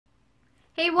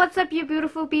Hey, what's up, you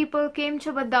beautiful people? Came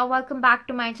Chabada. Welcome back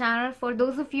to my channel. For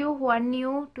those of you who are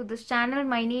new to this channel,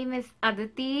 my name is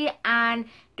Aditi, and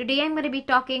today I'm going to be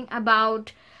talking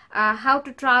about how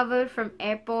to travel from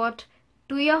airport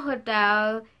to your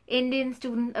hotel, Indian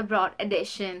Student Abroad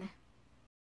Edition.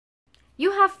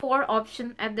 You have four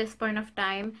options at this point of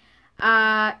time.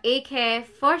 एक है,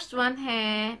 first one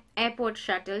है airport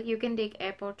shuttle. You can take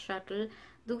airport shuttle.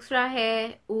 दूसरा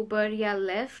है Uber या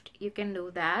Lyft. You can do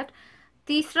that.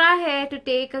 तीसरा है to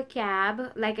take a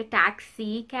cab, like a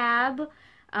taxi cab.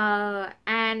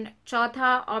 And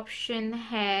चौथा option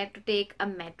है to take a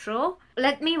metro.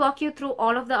 Let me walk you through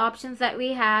all of the options that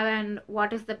we have and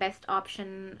what is the best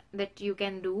option that you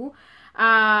can do.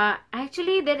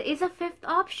 Actually, there is a fifth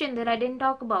option that I didn't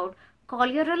talk about. Call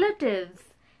your relatives.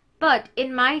 But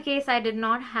in my case, I did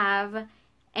not have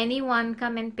anyone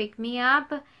come and pick me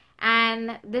up,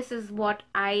 and this is what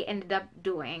I ended up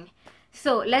doing.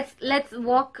 So let's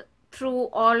walk through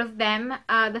all of them.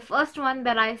 The first one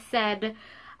that I said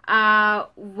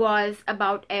was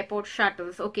about airport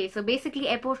shuttles. Okay, so basically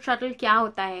airport shuttle क्या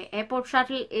होता है? Airport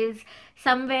shuttle is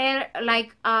somewhere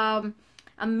like a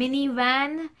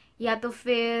minivan या तो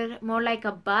फिर more like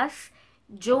a bus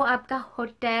जो आपका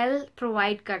hotel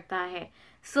provide करता है.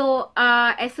 So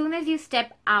as soon as you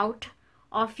step out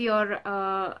of your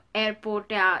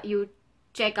airport, you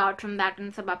check out from that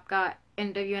and सब आपका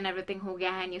interview and everything ho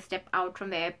gaya hai and you step out from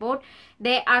the airport,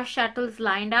 there are shuttles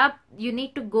lined up. You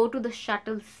need to go to the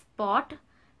shuttle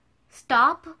stop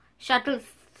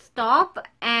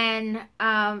and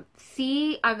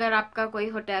see agar aapka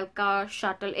koi hotel ka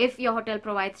shuttle, if your hotel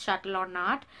provides shuttle or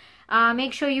not.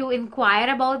 Make sure you inquire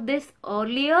about this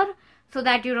earlier so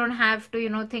that you don't have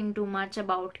to think too much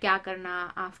about kya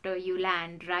karna after you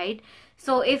land, right?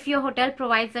 So if your hotel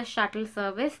provides a shuttle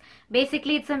service,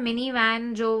 basically it's a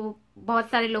minivan जो बहुत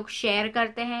सारे लोग share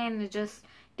करते हैं, and it just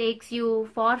takes you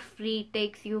for free,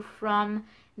 takes you from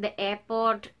the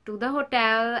airport to the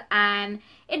hotel. And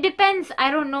it depends,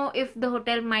 I don't know if the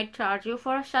hotel might charge you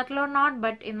for a shuttle or not,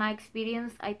 but in my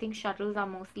experience I think shuttles are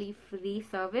mostly free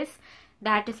service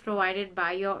that is provided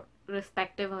by your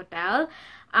respective hotel.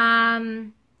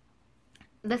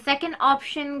 The second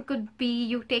option could be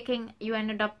you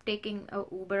ended up taking a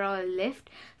Uber or a Lyft.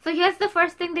 So here's the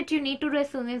first thing that you need to do as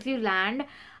soon as you land.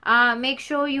 Make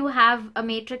sure you have a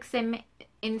matrix SIM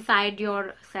inside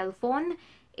your cell phone.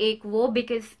 Ek wo,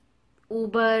 because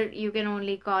Uber you can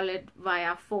only call it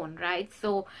via phone, right?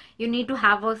 So you need to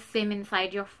have a SIM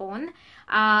inside your phone.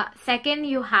 Second,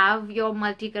 you have your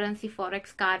multi-currency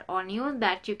forex card on you,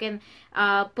 that you can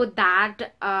put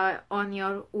that on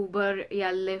your Uber ya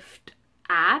Lyft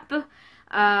app.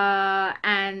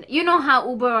 And you know how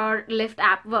Uber or Lyft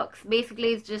app works.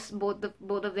 Basically it's just both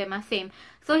of them are same.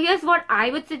 So here's what I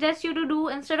would suggest you to do.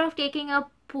 Instead of taking a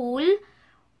Pool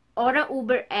or a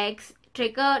Uber X,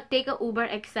 take a Uber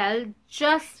XL,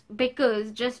 just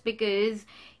because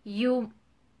you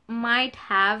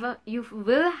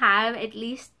will have at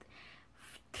least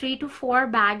 3 to 4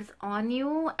 bags on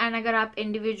you. And agar aap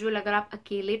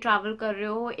akele travel kar rahe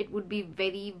ho, it would be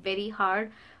very, very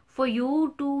hard for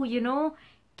you to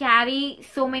carry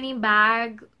so many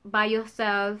bags by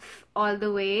yourself all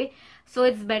the way. So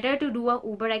it's better to do a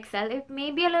Uber XL. It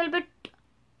may be a little bit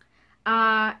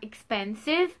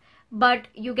expensive, but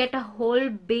you get a whole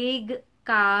big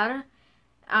car.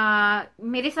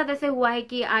 मेरे साथ ऐसे हुआ है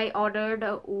कि I ordered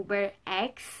a Uber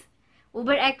X.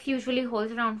 Uber X usually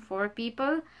holds around 4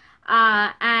 people,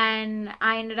 and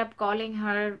I ended up calling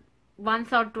her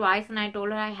once or twice and I told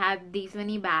her I had these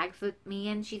many bags with me,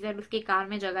 and she said uske car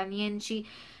mein jagah nahi hai, and she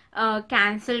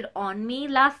cancelled on me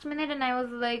last minute. And I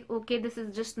was like, okay, this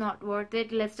is just not worth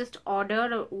it. Let's just order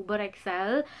a Uber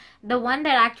XL, the one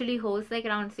that actually holds like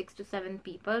around 6 to 7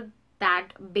 people, that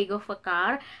big of a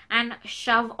car, and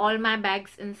shove all my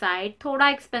bags inside.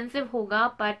 Thoda expensive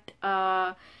hoga, but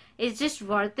it's just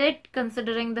worth it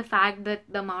considering the fact that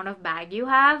the amount of bag you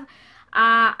have.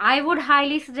 I would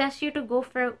highly suggest you to go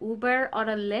for a Uber or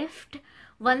a Lyft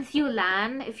once you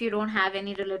land, if you don't have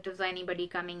any relatives or anybody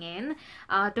coming in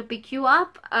to pick you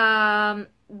up.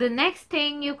 The next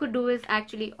thing you could do is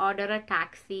actually order a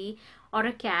taxi or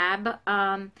a cab.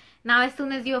 Now as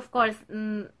soon as you of course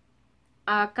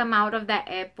come out of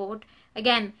the airport,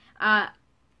 again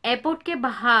airport ke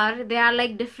bahar there are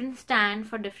like different stand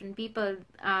for different people.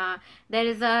 There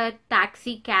is a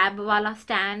taxi cab wala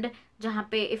stand jahan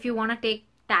pe if you want to take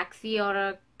taxi or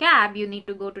a cab you need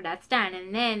to go to that stand,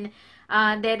 and then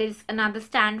there is another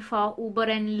stand for Uber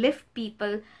and Lyft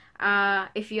people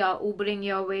if you are Ubering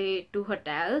your way to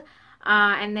hotel.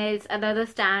 and there's another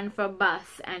stand for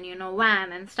bus and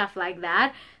van and stuff like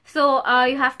that. So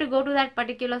you have to go to that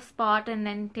particular spot and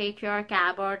then take your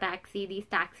cab or taxi. These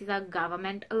taxis are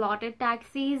government allotted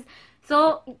taxis,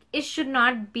 so it should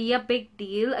not be a big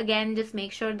deal. Again, just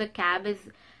make sure the cab is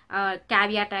cab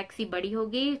ya taxi badi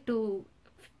hogi to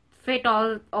fit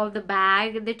all the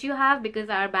bag that you have, because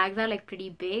our bags are like pretty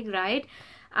big, right?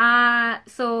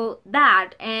 So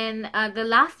that, and the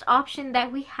last option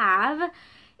that we have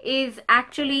is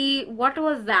actually, what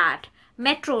was that?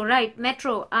 Metro, right?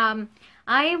 Metro.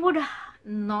 I would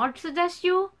not suggest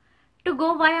you to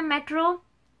go via metro.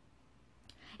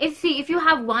 If you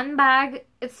have one bag,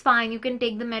 it's fine, you can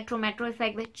take the metro. Metro is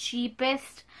like the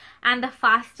cheapest and the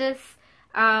fastest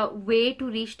way to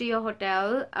reach to your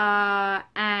hotel,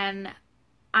 and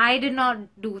I did not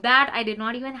do that. I did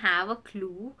not even have a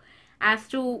clue as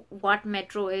to what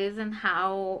metro is and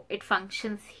how it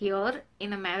functions here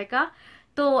in America.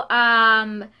 So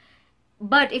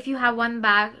but if you have one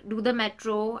bag, do the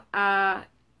metro,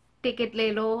 ticket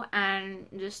le lo, and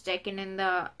just check in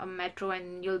the metro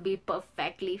and you'll be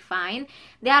perfectly fine.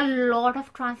 There are a lot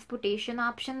of transportation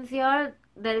options here.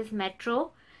 There is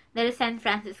metro, there is San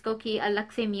Francisco की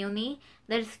अलग से Muni,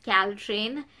 there is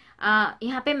Caltrain.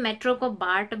 यहाँ पे metro को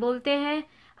BART बोलते हैं,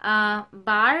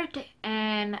 BART,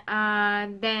 and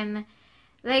then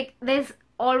like there's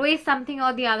always something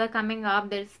or the other coming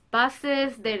up. There's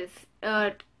buses, there's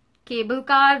cable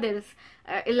car, there's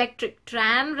electric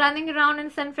tram running around in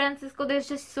San Francisco. There's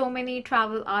just so many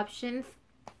travel options.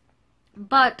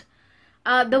 But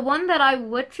the one that I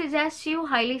would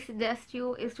highly suggest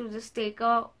you, is to just take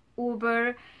a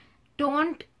Uber.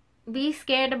 Don't be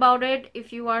scared about it.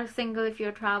 If you are single, if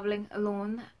you're traveling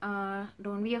alone,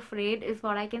 don't be afraid is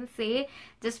what I can say.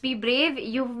 Just be brave.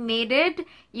 You've made it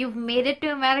to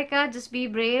America. Just be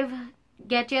brave,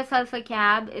 get yourself a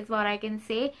cab is what I can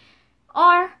say.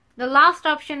 Or the last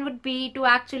option would be to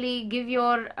actually give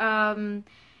your hotel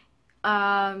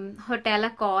a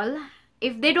call.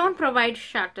 If they don't provide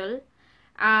shuttle,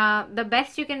 the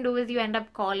best you can do is you end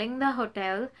up calling the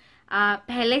hotel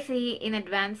पहले से ही in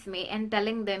advance में, and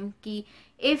telling them कि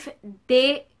if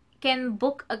they can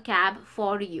book a cab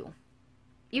for you,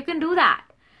 you can do that.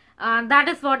 That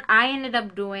is what I ended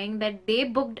up doing, that they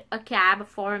booked a cab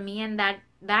for me, and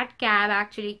that cab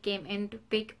actually came in to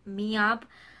pick me up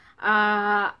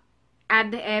at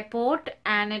the airport,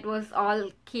 and it was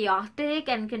all chaotic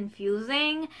and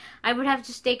confusing. I would have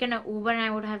just taken an Uber and I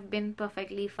would have been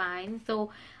perfectly fine.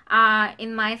 So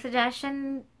in my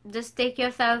suggestion, just take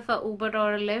yourself a Uber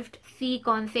or a Lyft, see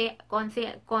कौन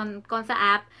सा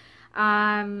app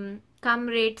कम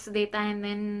rates देता है, and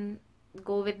then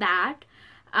go with that.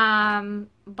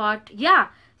 But yeah,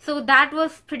 so that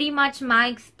was pretty much my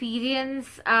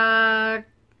experience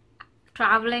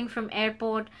traveling from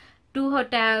airport to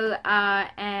hotel,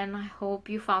 and I hope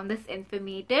you found this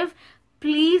informative.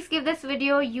 Please give this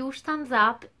video a huge thumbs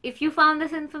up if you found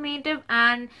this informative,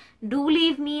 and do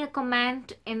leave me a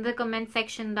comment in the comment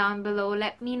section down below.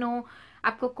 Let me know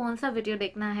आपको कौन सा video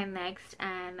देखना है next,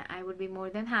 and I would be more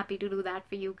than happy to do that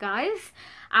for you guys.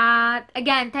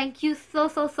 Again, thank you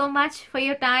so much for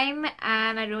your time,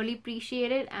 and I really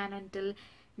appreciate it. And until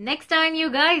next time,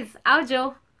 you guys, आओ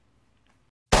जो.